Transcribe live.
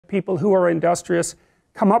people who are industrious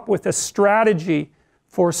come up with a strategy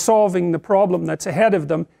for solving the problem that's ahead of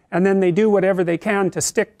them, and then they do whatever they can to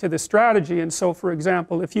stick to the strategy. And so, for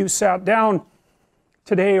example, if you sat down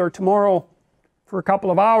today or tomorrow for a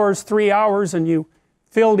couple of hours, 3 hours, and you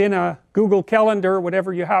filled in a Google Calendar,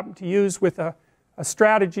 whatever you happen to use, with a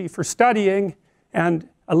strategy for studying and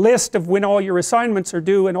a list of when all your assignments are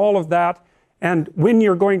due and all of that, and when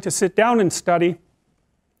you're going to sit down and study,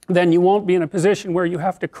 then you won't be in a position where you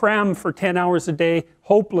have to cram for 10 hours a day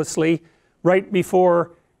hopelessly right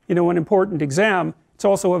before, you know, an important exam. It's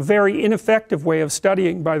also a very ineffective way of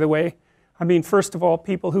studying, by the way. I mean, first of all,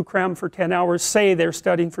 people who cram for 10 hours say they're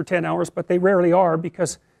studying for 10 hours, but they rarely are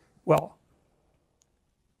because, well,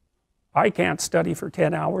 I can't study for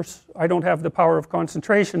 10 hours. I don't have the power of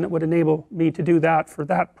concentration that would enable me to do that for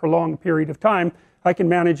that prolonged period of time. I can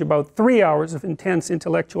manage about 3 hours of intense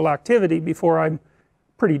intellectual activity before I'm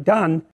pretty done,